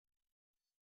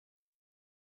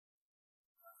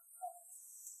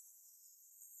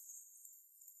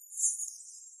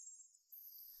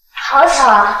好巧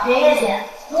啊，圆月姐，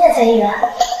你也在医院。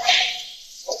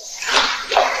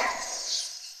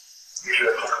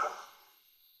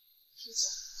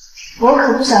我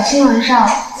可不想新闻上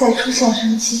再出现什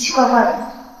么奇奇怪怪的人。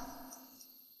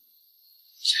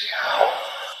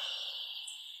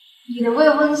你的未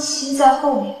婚妻在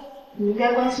后面，你应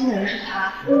该关心的人是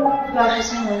她。要是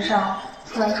新闻上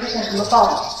突然出现什么报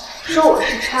道，说我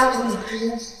是插足你们之间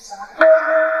的小三，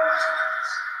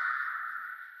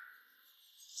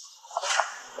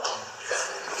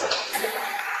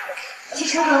启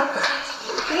程了。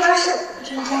你要是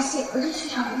这么担心，我就去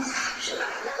找东西吃吧。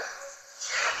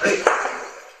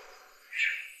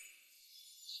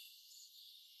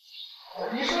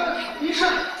没事，没事。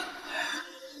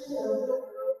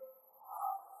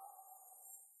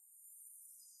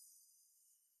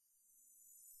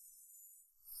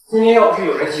今天要不是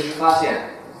有人及时发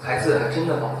现，孩子还真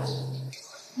的保不住。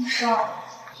医生，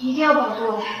一定要保住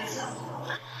我的孩子。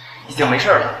已经没事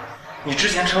了，你之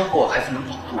前车祸孩子能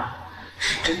保住，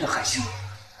是真的很幸运。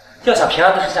要想平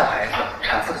安的生下孩子，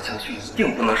产妇的情绪一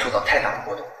定不能受到太大的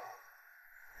波动，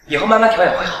以后慢慢调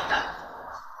养会好的。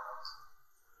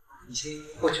你先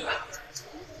过去吧。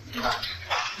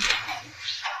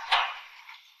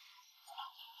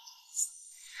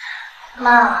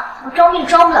妈，我装病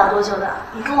装不了多久的，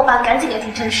你跟我爸赶紧给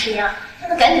廷琛吃药，让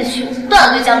他赶紧去，断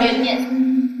了对江明的念头。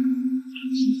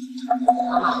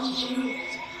妈妈，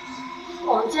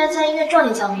我们竟然在医院撞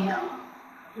见江明了，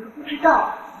我都不知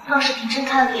道，当时廷琛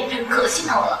看的脸真可心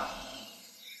疼了。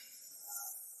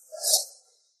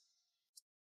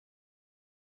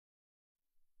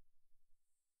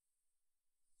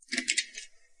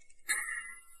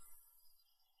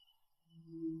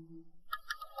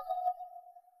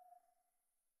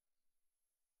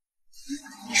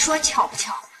你说巧不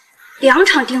巧？2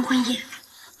场订婚宴，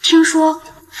听说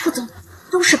副总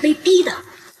都是被逼的。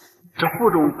这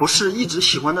副总不是一直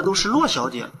喜欢的都是洛小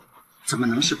姐，怎么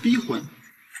能是逼婚？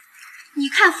你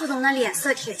看副总那脸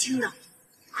色铁青的，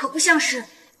可不像是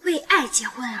为爱结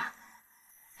婚啊！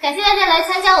感谢大家来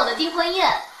参加我的订婚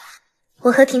宴。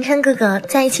我和廷琛哥哥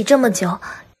在一起这么久，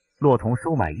洛彤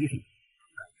收买一礼。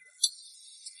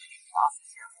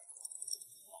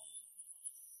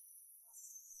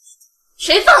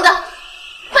谁放的？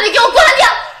快点给我关掉！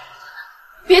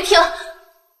别提了。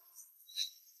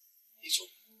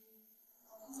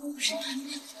不是，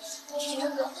廷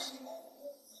琛哥，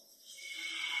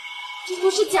这都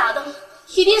是假的，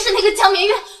一定是那个江明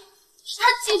月，是他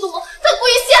嫉妒我，他故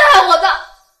意陷害我的。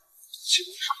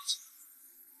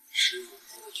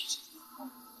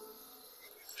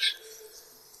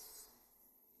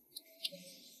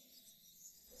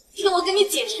听我跟你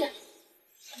解释。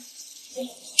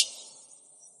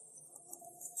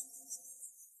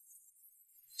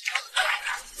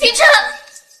廷琛，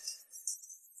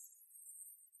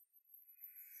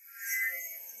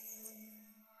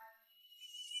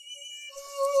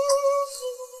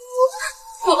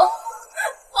不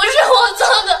是我做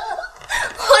的，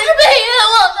我是被冤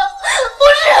枉的，不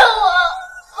是我，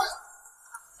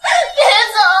别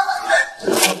走。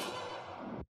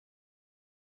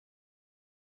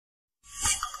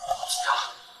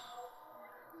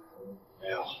没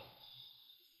有，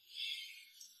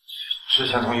之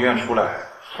前从医院出来。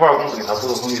富二公子给他布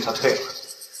的工具他退了，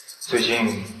最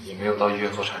近也没有到医院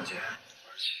做产检，而且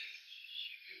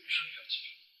也没有生产记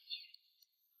录。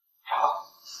查，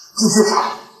继续查。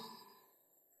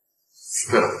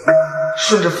对了，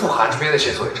顺着傅寒这边的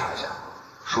线索也查一下，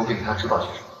说不定他知道些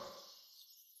什么。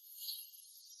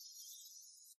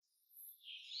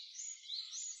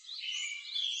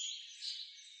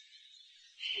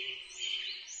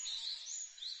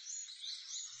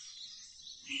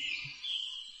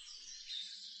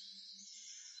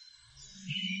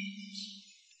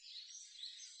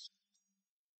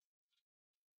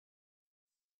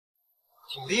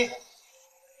挺厉害，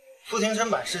傅廷琛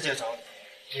满世界找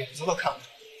你，影子都看不着。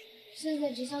现在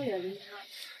只想远离他，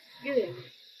越远越好。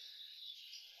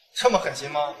这么狠心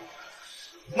吗？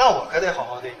那我可得好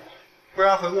好对你，不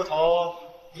然回过头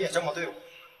你也这么对我，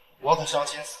我可伤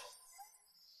心死。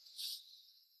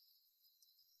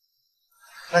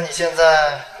那你现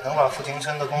在能把傅廷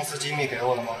琛的公司机密给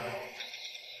我了吗？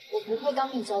我不会当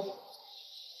面交给你，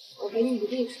我给你个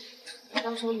地址，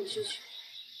到时候你就去。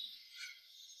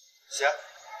行，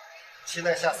期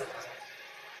待下次合作。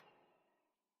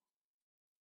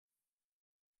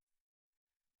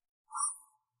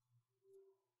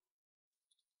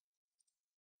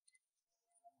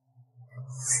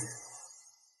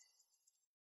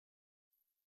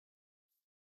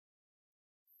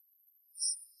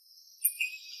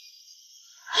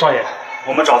少爷，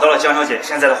我们找到了江小姐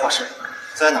现在的画室，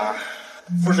在哪儿？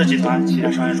富士集团旗下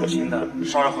商业中心的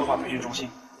商人绘画培训中心。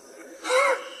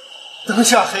灯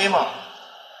下黑嘛，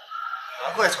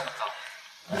难怪找不到。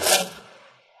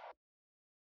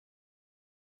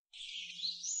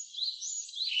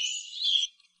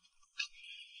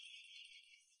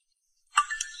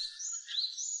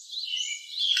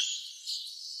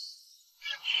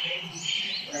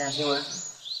看下新闻。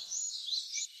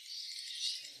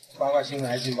八卦新闻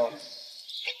还劲爆。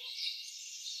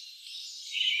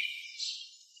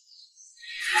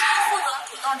副总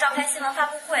主动召开新闻发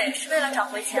布会，是为了找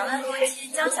回前未婚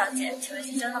妻江小姐，请问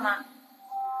是真的吗？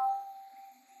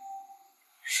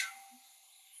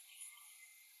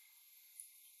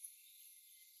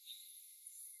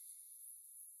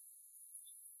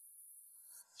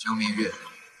江明月，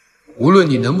无论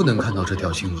你能不能看到这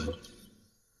条新闻，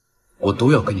我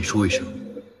都要跟你说一声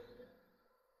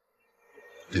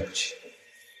对不起。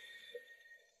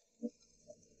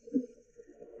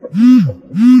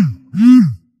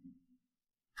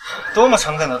多么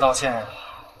诚恳的道歉呀！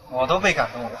我都被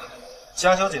感动了。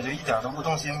江小姐就一点都不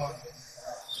动心吗？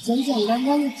简简单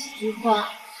单的几句话，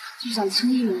就想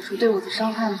轻易免除对我的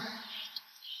伤害吗？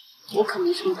我可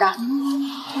没什么大难。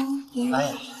哎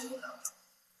呀，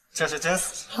这是真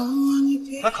死心。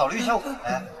那考虑一下我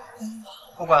呗，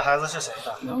不管孩子是谁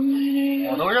的，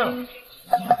我都认了。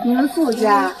你们富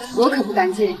家，我可不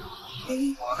敢进。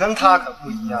我跟他可不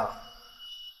一样。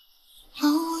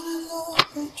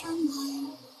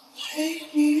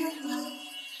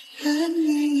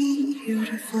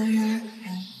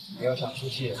不要想出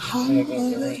气，那个跟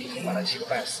别人一起把他气个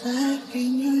半死。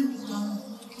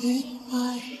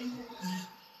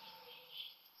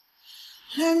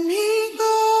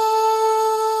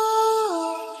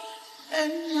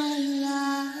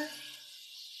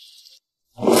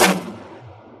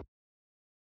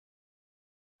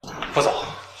副总，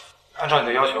按照你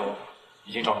的要求，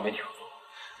已经找了媒体合作，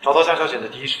找到江小姐的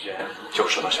第一时间就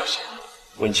收到消息。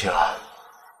文清啊，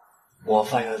我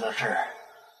发觉到这儿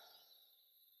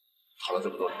好了这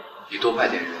么多年，你多派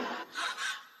点人。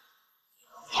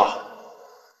好。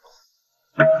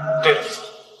对了，副总，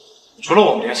除了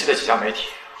我们联系的几家媒体，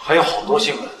还有好多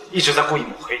新闻一直在故意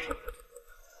抹黑你。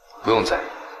不用在意，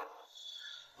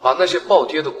把那些暴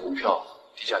跌的股票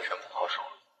低价全部抛售了，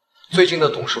最近的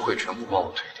董事会全部帮我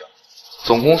推掉，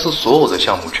总公司所有的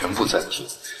项目全部暂停，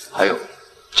还有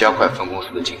加快分公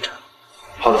司的进展。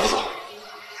好的，副总。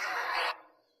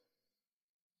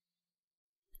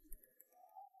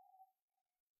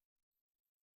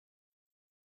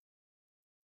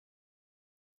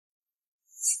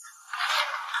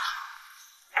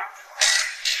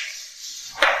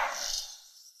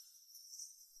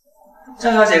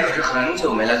江小姐可是很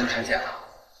久没来做产检了。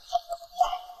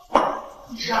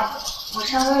你知道，我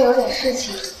稍微有点事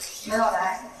情没有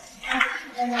来，她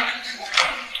在那支持我。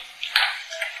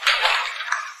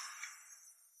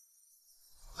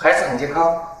孩子很健康，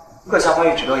各项发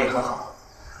育指标也很好。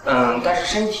但是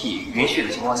身体允许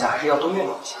的情况下，还是要多运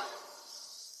动一下。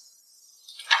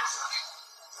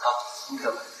好，你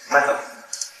走，慢走。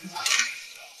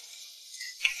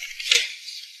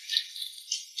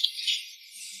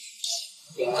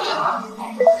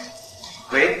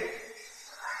喂，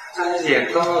江小姐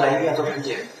刚刚来医院做产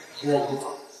检，现在已经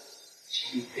走了，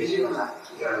请你陪这个孩子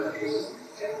第二个陪我。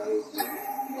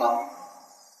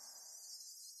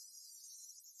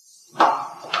好。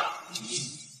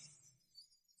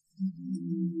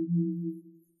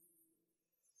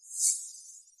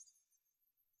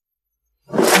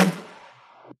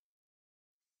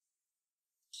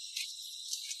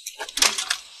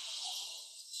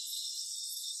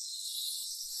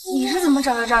你是怎么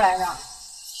找到这儿来的？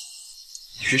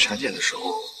你去产检的时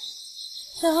候，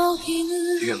医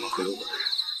院门口有我的人。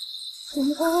我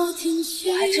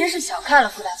还真是小看了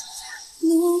傅大总裁。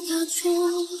都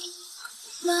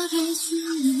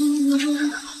说什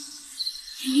么？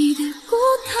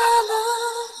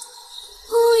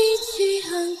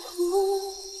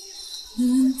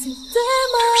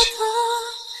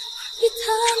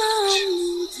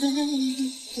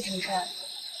傅晨晨，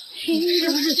你是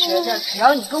不是觉得只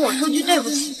要你跟我说句对不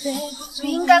起，就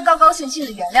应该高高兴兴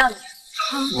的原谅你？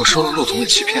我受了陆总的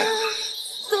欺骗，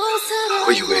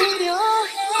我以为给我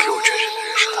全身的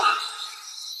人是他，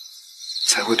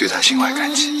才会对他心怀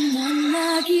感激。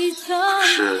可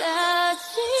是，在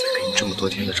跟你这么多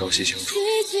天的朝夕相处，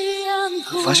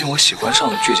我发现我喜欢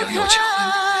上了倔强要强的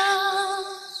你。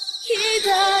可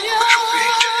是我不愿意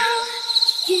承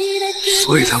认，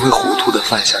所以才会糊涂的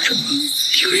犯下这么一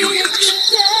个又一个的错误。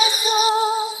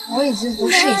我已经不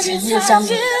是以前那个江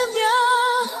明了，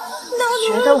你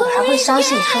觉得我还会相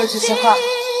信你说的这些话吗？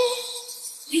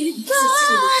一次次的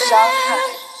伤害，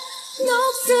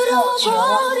让我去原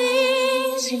谅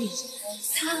你，心里结婚。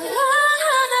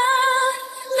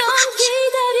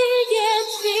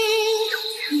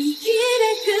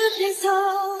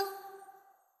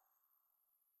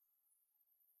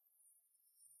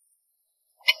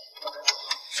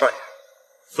 少爷，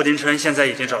傅丁琛现在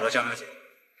已经找到江小姐，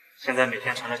现在每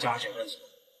天缠着江小姐认错。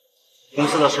公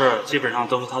司的事基本上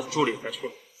都是他助理在处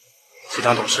理，其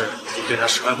他董事已经对他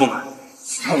十分不满。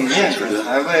上面人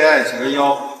还为爱折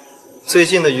腰，最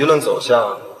近的舆论走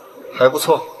向还不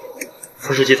错。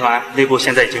富士集团内部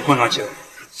现在已经混乱起来，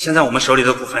现在我们手里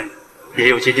的股份也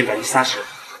有接近30%，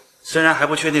虽然还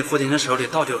不确定傅丁琛手里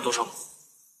到底有多少股份，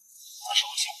但是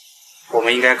我想，我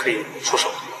们应该可以出手。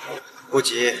不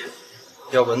急，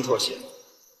要稳妥些。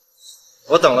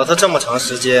我等了他这么长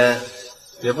时间，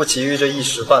也不急于这一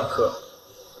时半刻。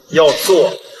要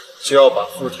做，就要把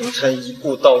傅廷琛一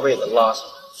步到位的拉上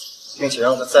来，并且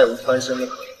让他再无翻身的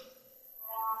可能。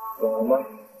懂了吗？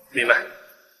明白。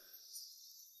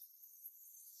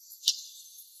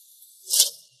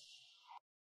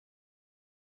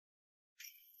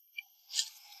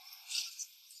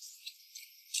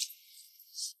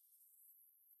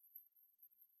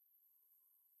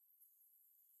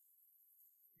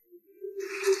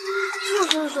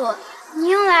叔叔，你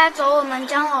又来找我们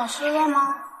姜老师了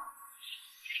吗？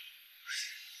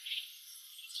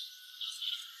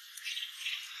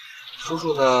叔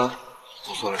叔呢，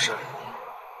做错了事，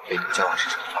被你们姜老师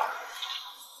惩罚。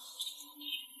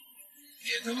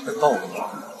你能帮我个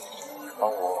忙，帮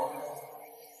我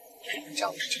给你们姜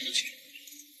老师交钱。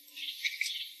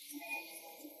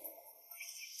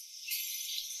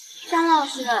姜老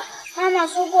师，妈妈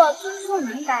说过叔叔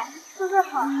明白，叔叔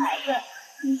好孩子。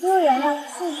 你就原谅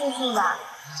傅叔叔吧，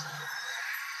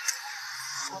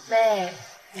宝贝，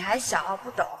你还小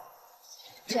不懂。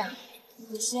这样，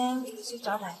你先去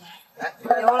找奶奶，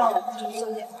留了我们就作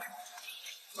业。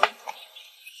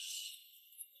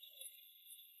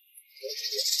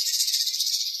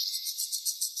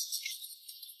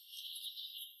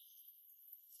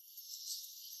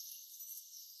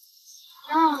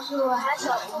姜老师，我还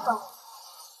小不懂。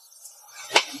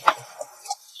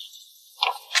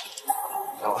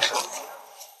 姜老师，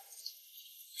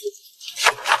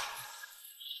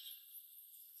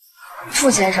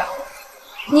傅先生，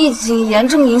你已经严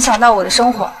重影响到我的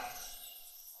生活了，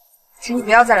请你不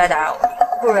要再来打扰我，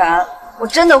不然我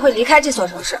真的会离开这所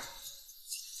城市。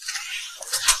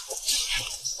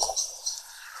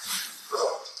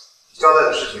交代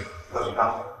的事情要去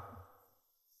办好。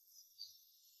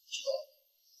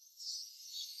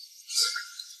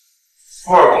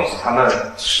富二公子他们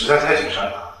实在太谨慎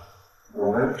了。 我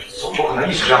们总不可能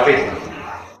一直这样被动的。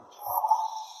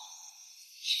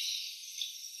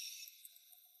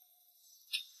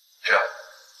这样，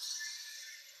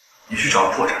你去找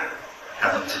破绽，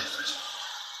让他们自己分析。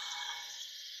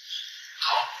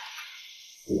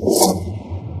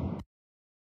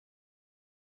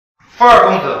富二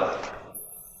公子，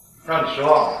让你失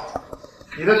望了，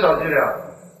你的小伎俩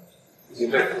已经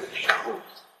被父全部。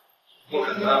不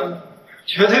可能，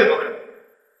绝对不可能。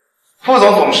 副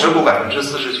总总持股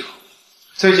49%，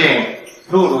最近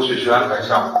陆陆续续安排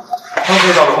项目分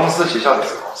配到了公司旗下的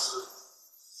子公司，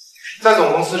在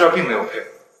总公司这儿并没有配合，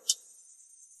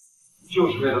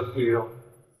就是为了利用。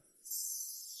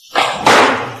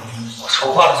我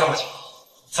筹划了这么久，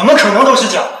怎么可能都是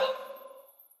假的？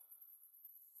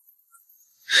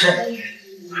是，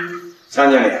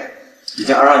江经理，已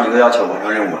经按照你的要求完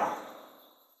成任务了。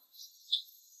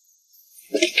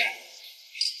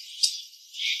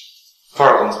 富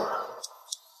二公子，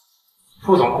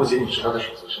副总顾及你是他的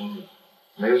手足兄弟，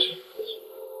没有选择。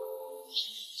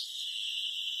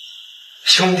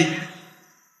兄弟，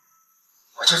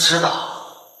我就知道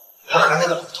他和那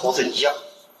个老头子一样，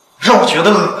让我觉得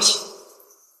恶心。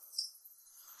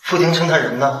傅廷琛他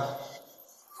人呢？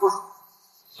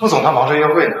副总他忙着约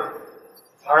会呢，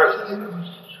哪有心情？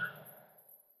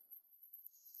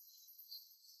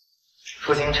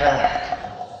傅廷琛，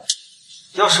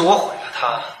要是我毁了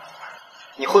他。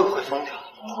 你会不会疯掉？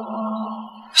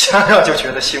想想就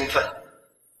觉得兴奋。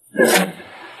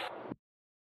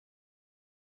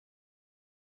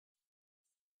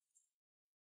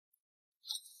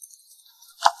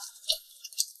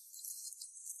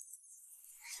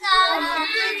老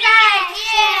师再见。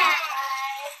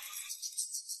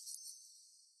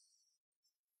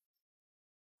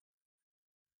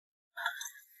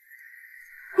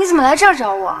你怎么来这儿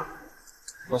找我？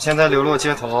我现在流落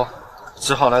街头，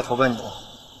只好来投奔你。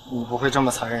 你不会这么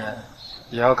残忍，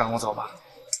也要赶我走吧？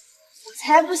我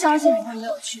才不相信你会没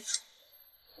有去处。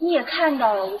你也看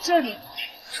到了，我这里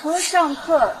除了上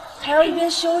课，还要一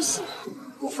边休息，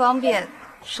不方便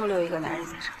收留一个男人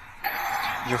在这。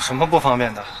有什么不方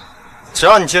便的？只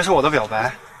要你接受我的表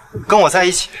白，跟我在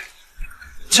一起，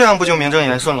这样不就名正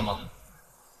言顺了吗？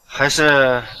还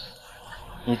是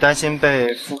你担心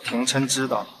被傅廷琛知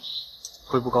道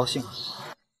会不高兴？傅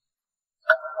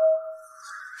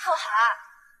寒，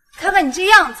看看你这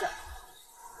样子，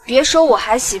别说我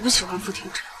还喜不喜欢傅廷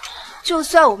琛，就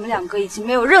算我们两个已经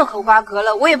没有任何瓜葛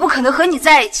了，我也不可能和你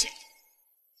在一起。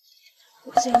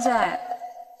我现在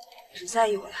只在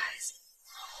意我的孩子。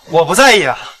我不在意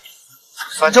啊，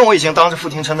反正我已经当着傅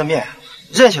廷琛的面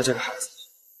认下这个孩子。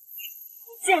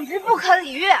简直不可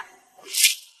理喻！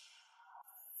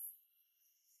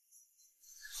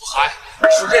傅寒，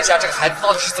说认下这个孩子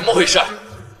到底是怎么回事？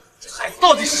这孩子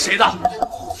到底是谁的？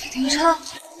傅廷琛，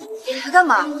你来干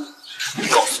嘛？你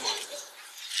告诉我，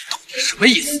到底什么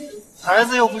意思？孩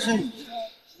子又不是你的，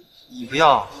你不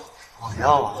要，我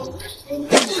要啊！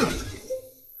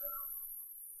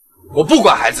我不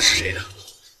管孩子是谁的，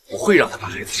我会让他把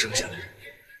孩子生下来。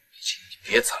请你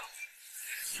别走。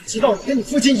你知道你跟你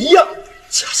父亲一样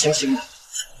假惺惺的，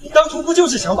你当初不就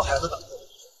是想把孩子打过？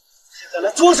现在来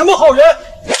装什么好人？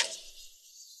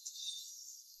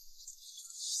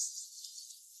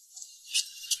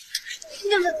你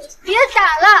们别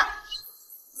打了，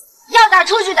要打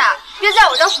出去打，别在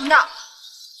我这胡闹。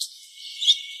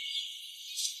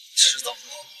迟早。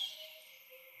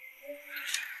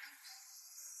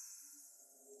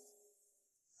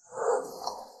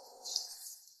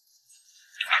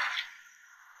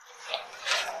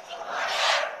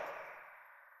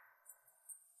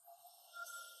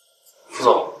副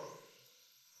总，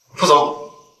副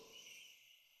总，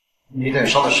你脸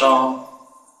上的伤，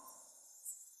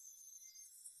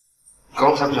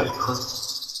刚才不小心磕的。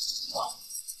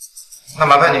那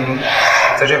麻烦您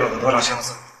在这本多上签个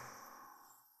字。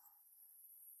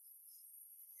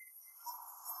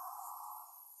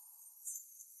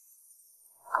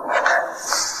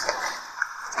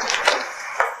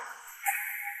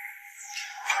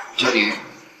嘉玲，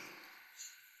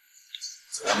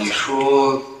你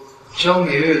说江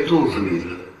爷爷肚子里的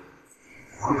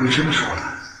会不会真的是我的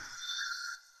孩子？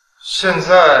现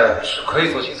在是可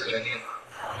以做检测鉴定的，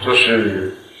就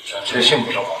是准确性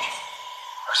不受保证，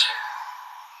而且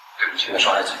对母亲的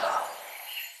伤害极大。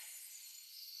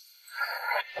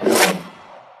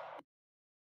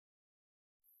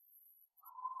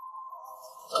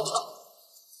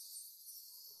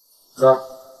哥，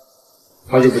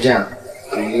好久不见了，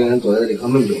怎么一个人躲在这里喝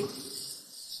闷酒？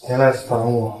别来烦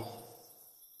我，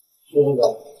说吧，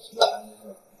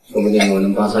说不定我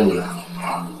能帮上你了。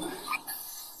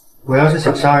我要是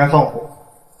想杀人放火，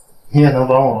你也能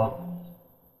帮我吗？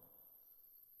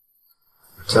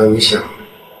只要你想，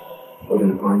我就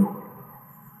能帮你。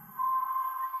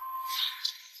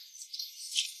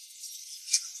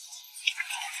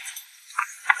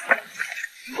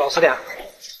老实点，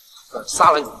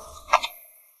杀了你！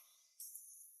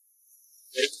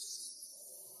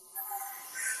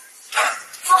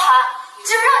傅寒，你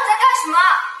知不知道你在干什么？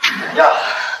呀，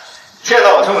见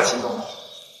到我这么激动，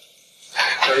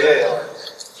小月月，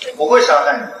我不会伤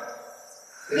害你，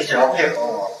你只要配合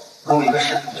我，攻一个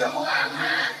视频就好。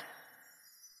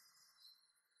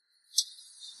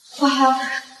傅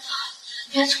寒，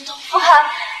别冲动，傅寒，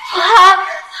傅寒。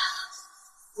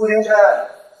傅廷琛，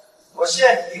我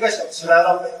限你1个小时来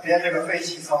到北边这个废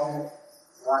弃仓库，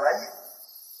我来演。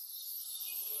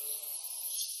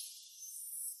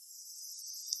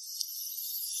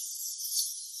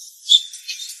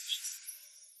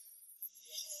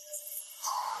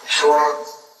你说，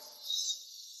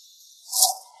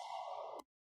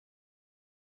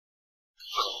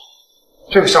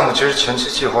这个项目其实前期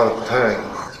计划的不太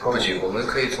不急，我们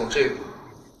可以从这个。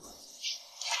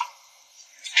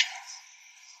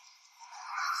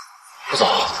副总，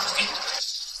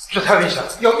这太危险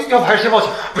了，要不还是先报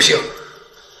警？不行，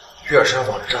月儿身上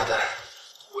绑着炸弹，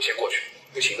我先过去。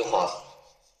不行的话，不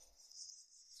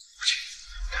行。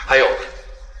还有，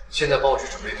现在帮我去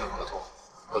准备一份合同，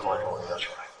合同按照我的要求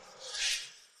来。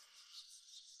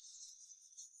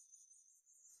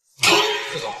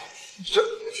副总，这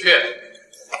去。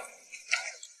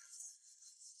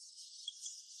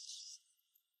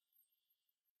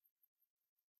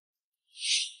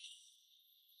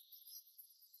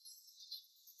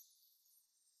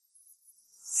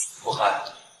傅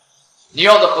寒，你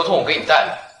要的合同我给你带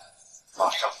来，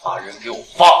马上把人给我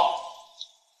放！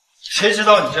谁知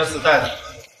道你这次带的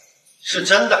是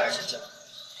真的还是假的？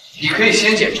你可以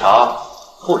先检查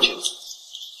后检测，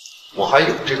我还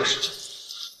有这个事情。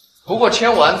不过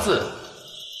签完字，把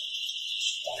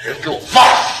人给我放！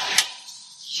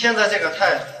现在这个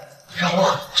态度让我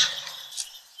很不爽。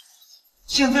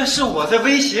现在是我在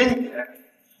威胁你，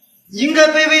你应该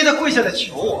卑微的跪下来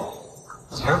求我，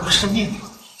而不是命令。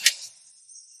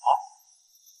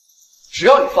只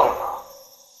要你放了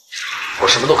他，我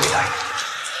什么都可以答应。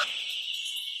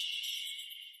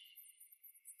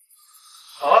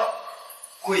好啊，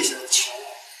跪下来求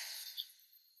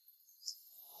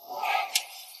我。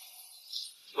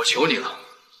我求你了，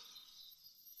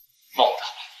放了他。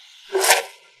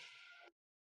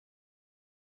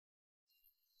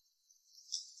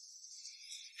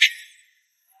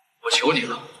我求你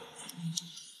了，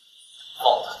放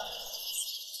了他。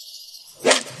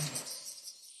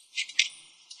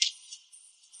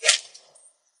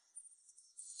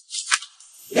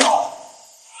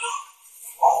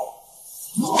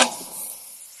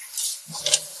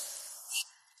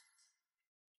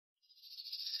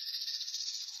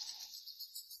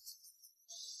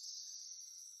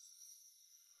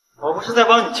我不是在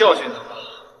帮你教训他吗？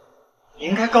你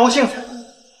应该高兴才对。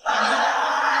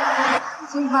已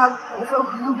经把股份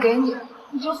回都给你了，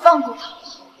你就放过他。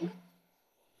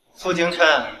傅廷琛，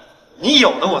你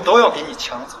有的我都要给你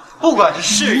抢走，不管是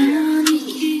事业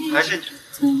还是你。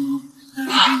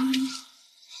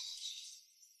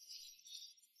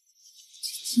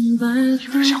你不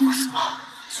是想过死吗？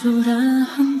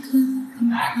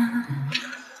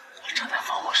把炸弹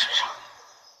放我身上，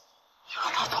就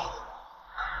让他走。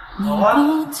好啊，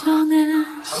成全。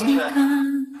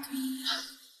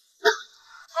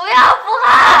不要不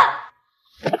好！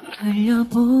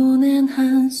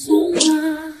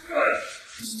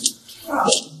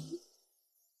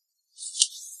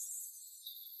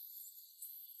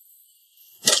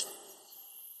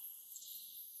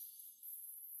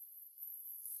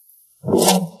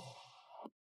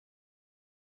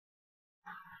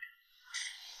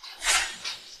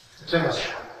这么巧，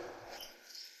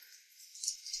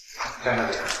在那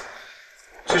里，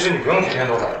其实你不用天天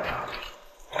都找他，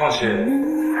况且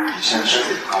你现在身体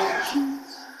高远。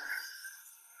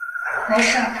没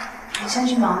事，你先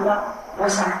去忙吧，我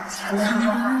想和他说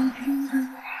说话。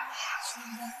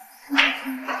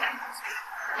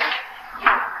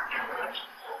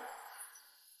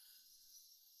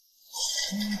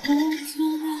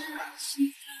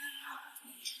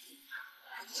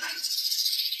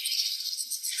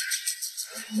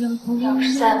要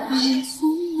是再不行，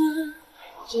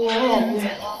我就永远不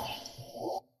忍到你，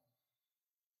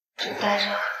只带着一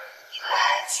个孩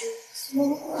子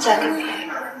嫁给别人，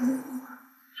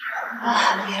还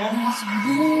喊别人妈。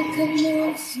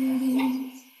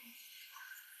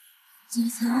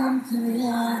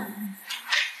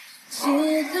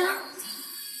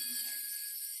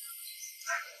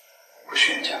不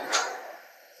许你嫁不出。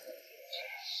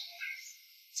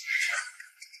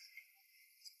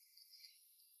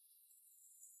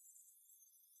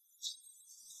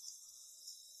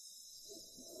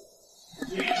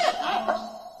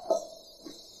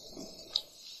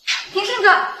庭胜哥，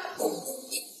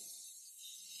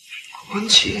温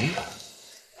情，你不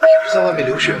是在外面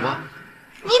留学吗？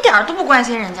你一点都不关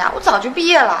心人家，我早就毕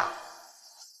业了。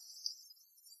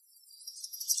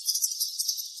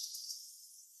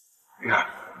玉儿，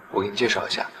我给你介绍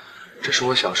一下，这是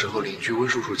我小时候邻居温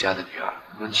叔叔家的女儿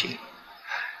温情，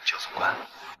焦总管。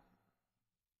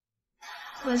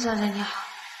温小姐你好。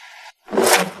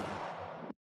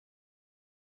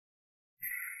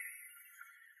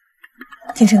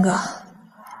庭琛哥，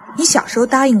你小时候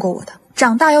答应过我的，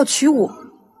长大要娶我，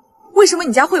为什么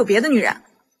你家会有别的女人？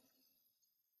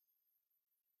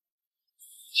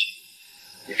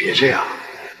你别这样，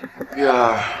玉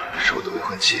儿是我的未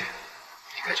婚妻，你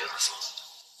该叫她嫂子。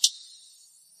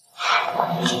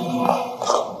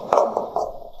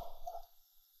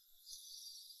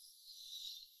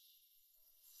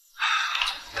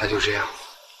她就这样，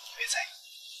别在意。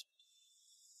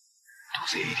肚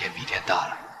子也一天比一天大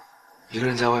了，一个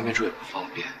人在外面住也不方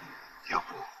便，要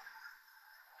不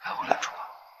搬回来住吧。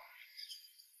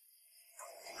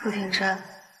傅庭琛，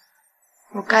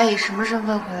我该以什么身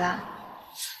份回来？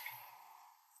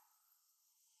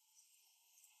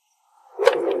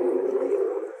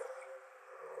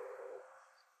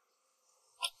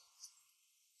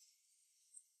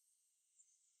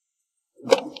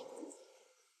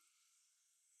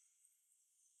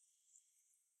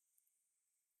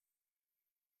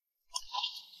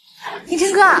庭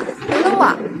琛哥，等等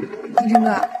我。庭琛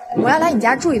哥，我要来你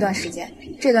家住一段时间，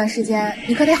这段时间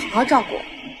你可得好好照顾我。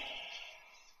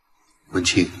文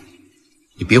清，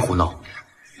你别胡闹，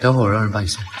待会儿我让人把你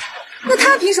送回去。那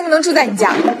他凭什么能住在你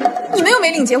家？你们又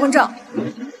没领结婚证。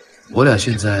我俩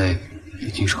现在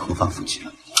已经是合法夫妻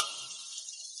了。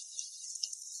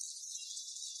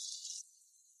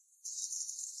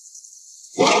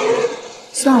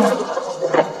算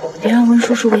了，别让温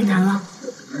叔叔为难了。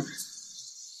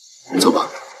走吧。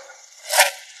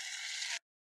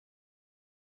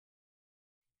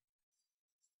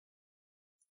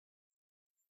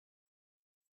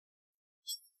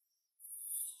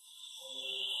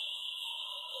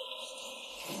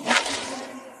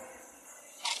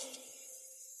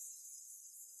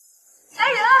来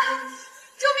人啊！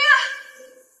救命啊！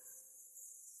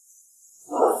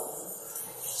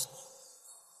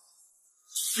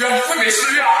月会没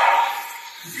事呀。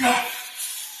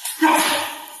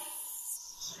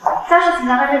家属请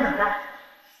在外面等待。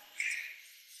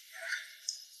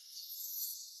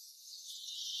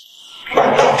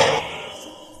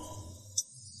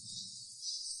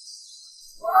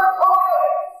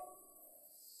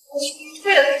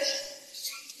对了，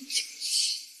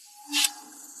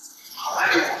好来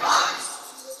我吧，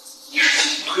你使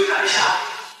劲推他一下，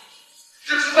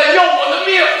这是在要我的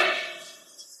命。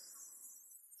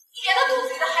你连他肚子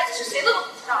里的孩子是谁的都不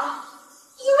知道，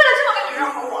你就为了这么个女人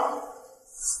哄我？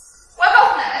我要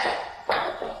告诉奶奶。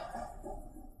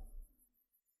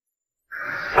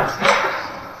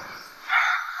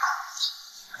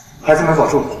孩子们保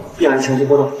重，病人情绪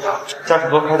波动，家属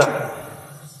多开导。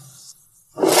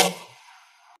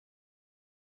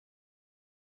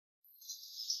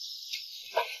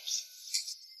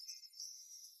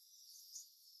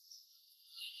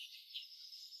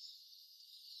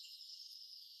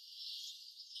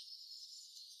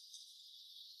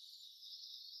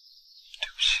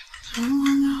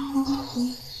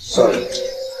少爷，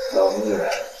老母女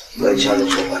我一下就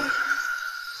说完。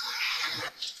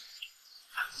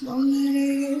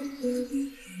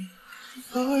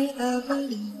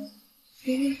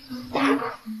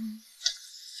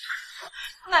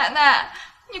奶奶，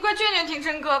你快劝劝庭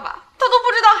琛哥吧，他都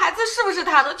不知道孩子是不是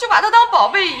他的，就把他当宝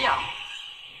贝一样。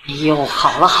哎呦，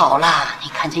好了好了，你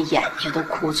看这眼睛都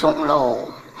哭肿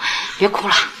喽，别哭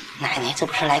了，奶奶这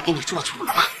不是来给你做主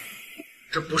了吗？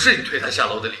这不是你推他下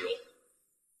楼的理由。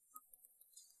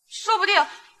说不定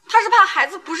他是怕孩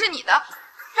子不是你的，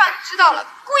让你知道了，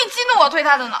故意激怒我推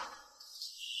他的呢。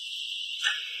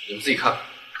你们自己看看。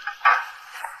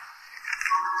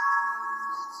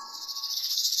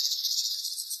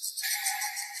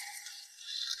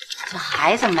这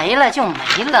孩子没了就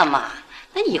没了嘛，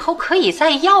那以后可以再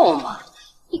要嘛。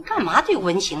你干嘛对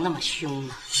温情那么凶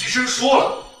呢？医生说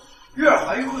了，月儿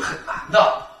怀孕会很难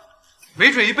的，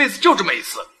没准一辈子就这么一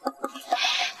次。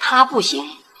他不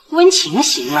行，温情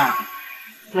行啊。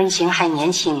温情还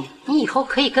年轻，你以后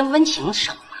可以跟温情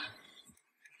生啊。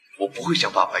我不会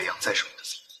像爸爸一样再生你的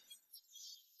嫂子。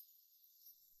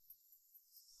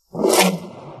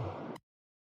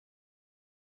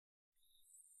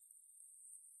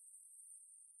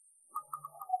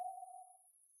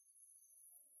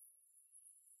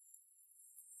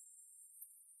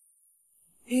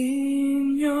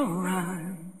In your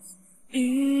eyes,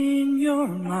 in your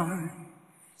mind,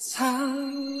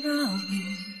 사랑이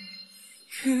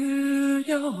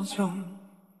그려져.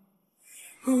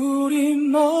 우리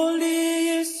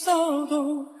멀리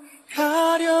있어도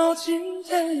가려진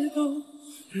대도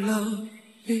Love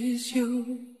is you.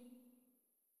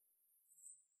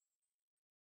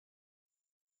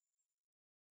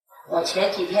 我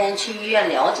前几天去医院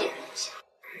了解了一下，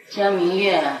江明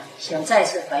月想再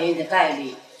次怀孕的概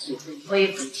率几乎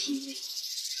微乎其微。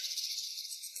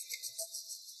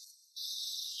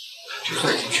就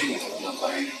算已经确定她不能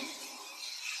怀孕，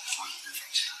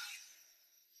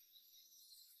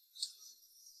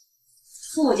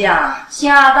傅家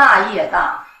家大业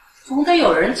大，总得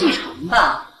有人继承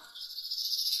吧。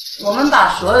我们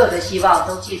把所有的希望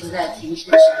都寄托在庭琛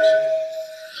身上，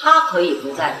他可以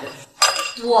不在乎，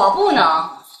我不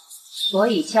能。所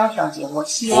以江小姐，我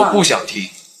希望我不想听，也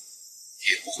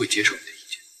不会接受你的意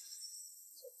见。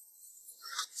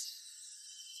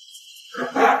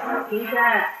庭琛，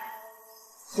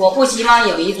我不希望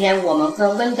有一天我们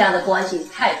跟温家的关系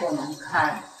太过难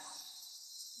堪。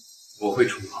我会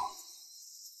处理好。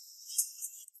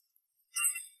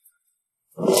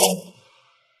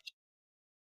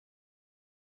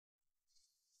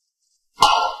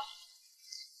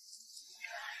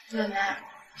奶奶，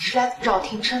你是来找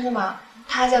庭琛的吗？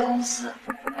他还在公司。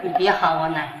你别喊我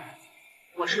奶奶，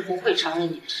我是不会承认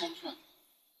你的身份。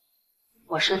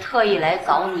我是特意来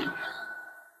找你的。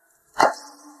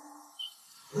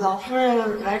老夫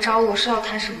人来找我是要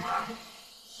谈什么啊？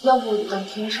要不等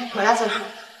庭琛回来再说。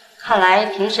看来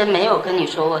庭琛没有跟你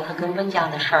说过他跟温家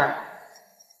的事儿。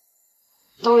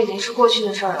都已经是过去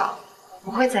的事儿了，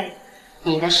我不会在意。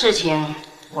你的事情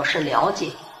我是了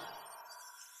解。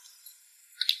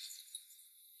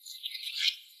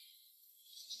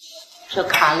这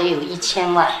卡里有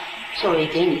1000万作为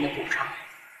给你的补偿，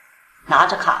拿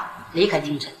着卡离开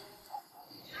京城。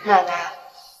奶奶，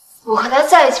我和他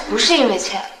在一起不是因为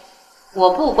钱。我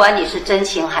不管你是真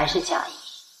情还是假意，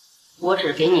我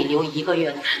只给你留1个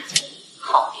月的时间，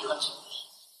考虑和准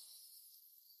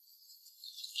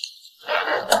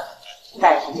备。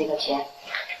带上这个钱，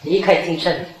离开京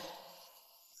深。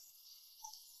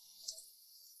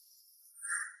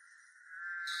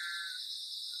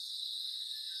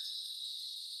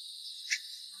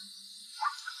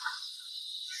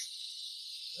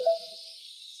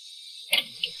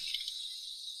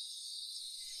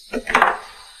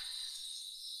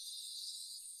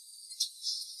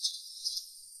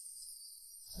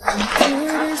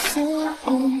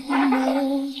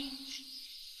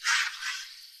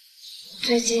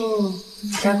最近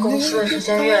你在公司的时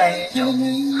间越来越久，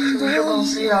是不是公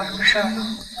司遇到什么事儿了？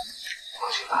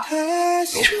放心吧，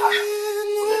没什么大事，我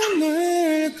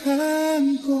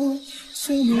能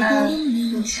处理。那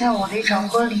你欠我的一场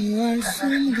婚礼打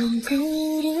算什么时候给？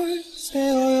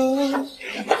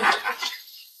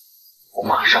我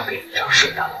马上给你一场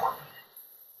盛大的婚礼。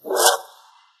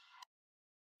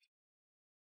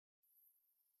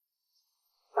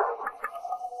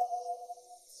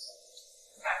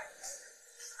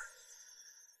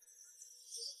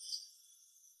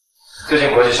最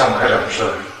近国际项目开展不顺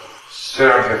利，虽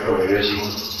然赔付了违约金，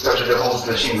但是对公司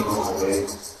的信誉和口碑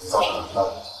造成了很大的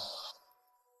影响。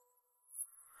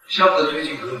项目的推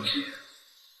进没问题，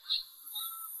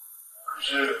可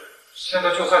是现在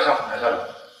就算项目谈下来，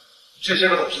这些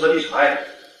个董事的立场爱理，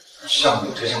项目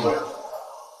也推进不了。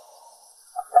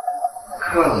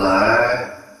看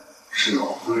来是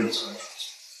老夫人做的决定。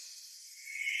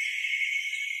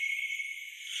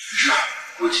没事，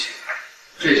估计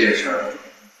这件事儿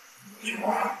就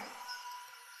完了。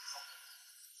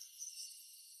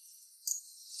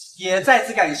也再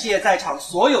次感谢在场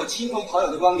所有亲朋好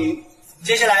友的光临。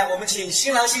接下来，我们请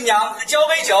新郎新娘交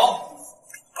杯酒。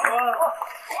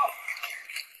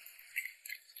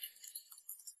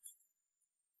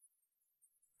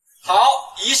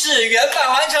好，仪式圆满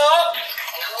完成。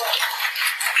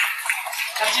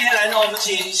那接下来呢，我们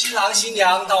请新郎新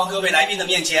娘到各位来宾的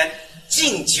面前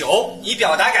敬酒，以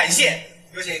表达感谢。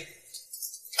有请。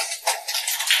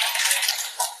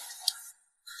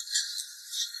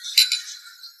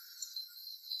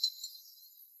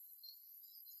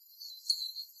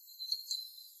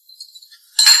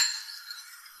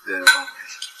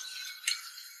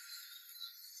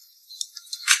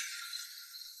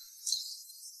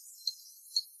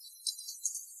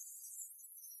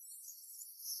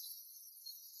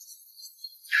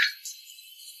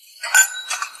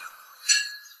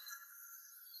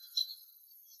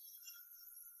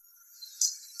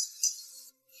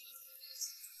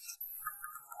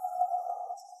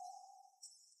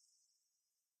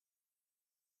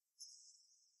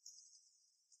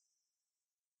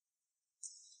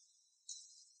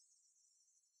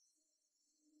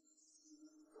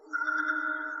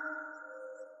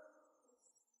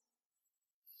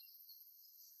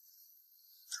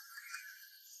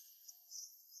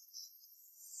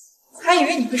还以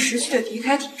为你会识趣的离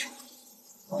开庭城，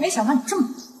没想到你这么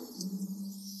笨。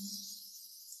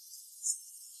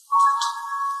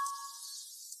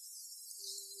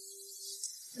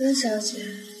温小姐，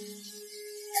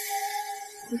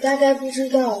你大概不知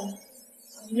道我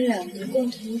们两个共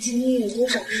同经历了多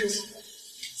少事情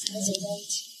才走到一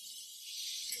起，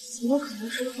怎么可能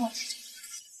说放弃？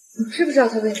你知不知道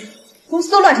他为什么？公司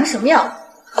都乱成什么样了？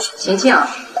晴晴，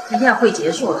宴会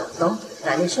结束了，走，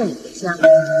奶奶送你回家。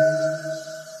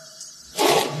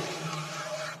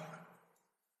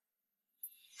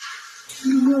你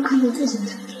有没有看到傅先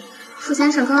生？傅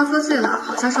先生刚刚喝醉了，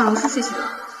好像上楼去睡醒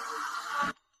了。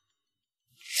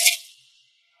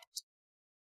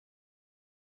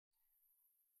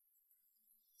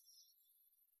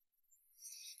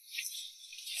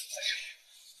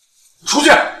出去！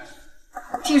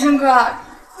庭生哥，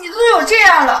你都有这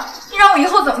样了，你让我以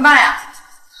后怎么办呀？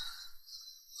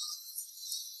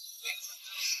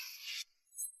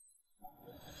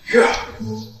月儿，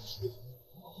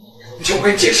你听我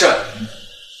跟你解释。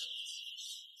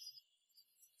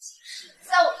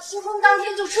在我们新婚当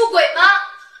天就出轨吗？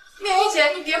面云姐，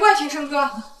你别怪庭生哥，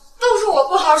都是我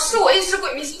不好，是我一时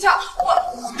鬼迷心窍，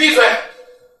我……闭嘴！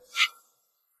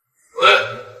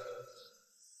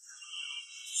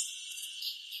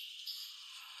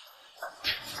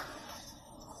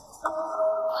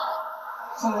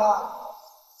怎么了？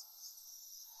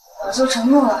我做承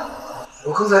诺了。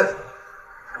我刚才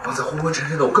昏昏沉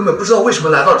沉的，我根本不知道为什么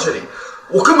来到这里，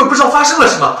我根本不知道发生了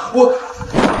什么。傅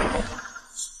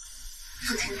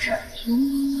庭琛，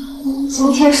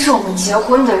今天是我们结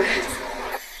婚的日子。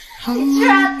你居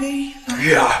然……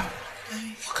月儿，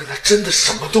我跟他真的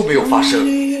什么都没有发生。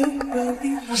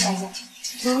不相信听。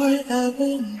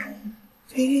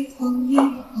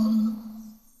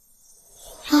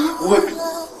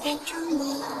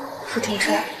傅庭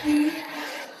琛，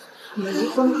我们离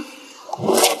婚吧。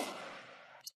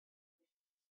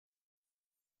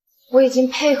我已经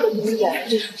配合你们演了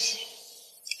这出戏，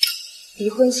离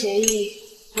婚协议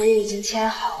我也已经签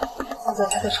好，放在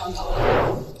他的床头，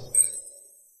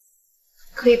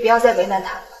可以不要再为难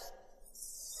他了。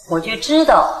我就知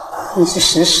道你是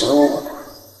识时务的。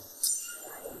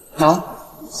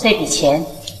这笔钱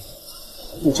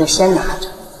你就先拿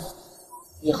着，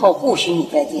以后不许你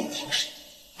再见庭审。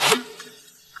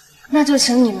那就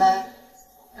请你们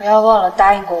不要忘了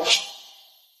答应过我。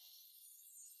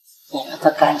你们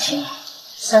的感情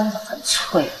真的很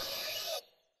脆弱。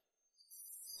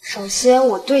首先，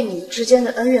我对你们之间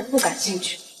的恩怨不感兴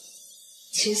趣；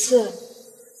其次，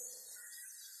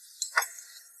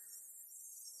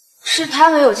是他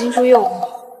没有经住诱惑，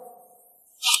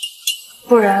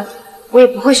不然我也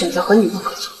不会选择和你们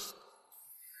合作。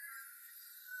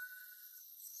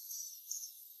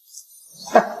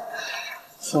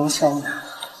庭琛啊，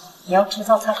你要知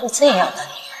道她是这样的女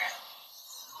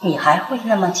人，你还会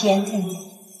那么坚定地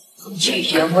拒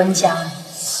绝温家吗？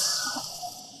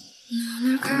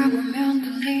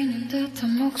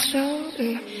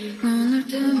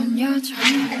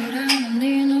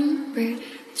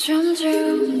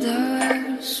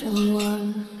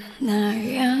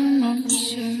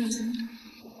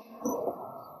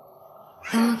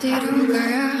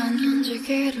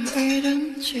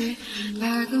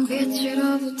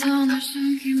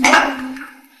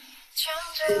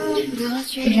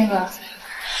庭琛哥，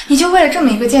你就为了这么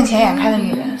一个见钱眼开的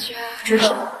女人，值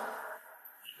得吗？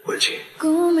文清，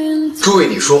注意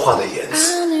你说话的言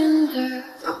辞，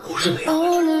她不是那样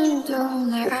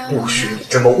的人，不许你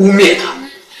这么污蔑她。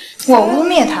我污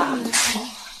蔑她？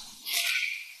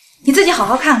你自己好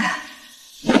好看看，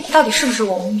到底是不是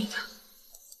我污蔑她？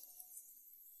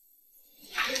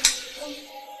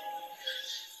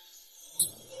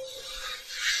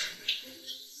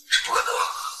这不可能，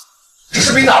这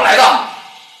视频哪来的？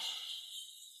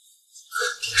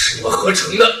肯定是你们合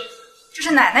成的。这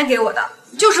是奶奶给我的，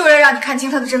就是为了让你看清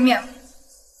她的真面目。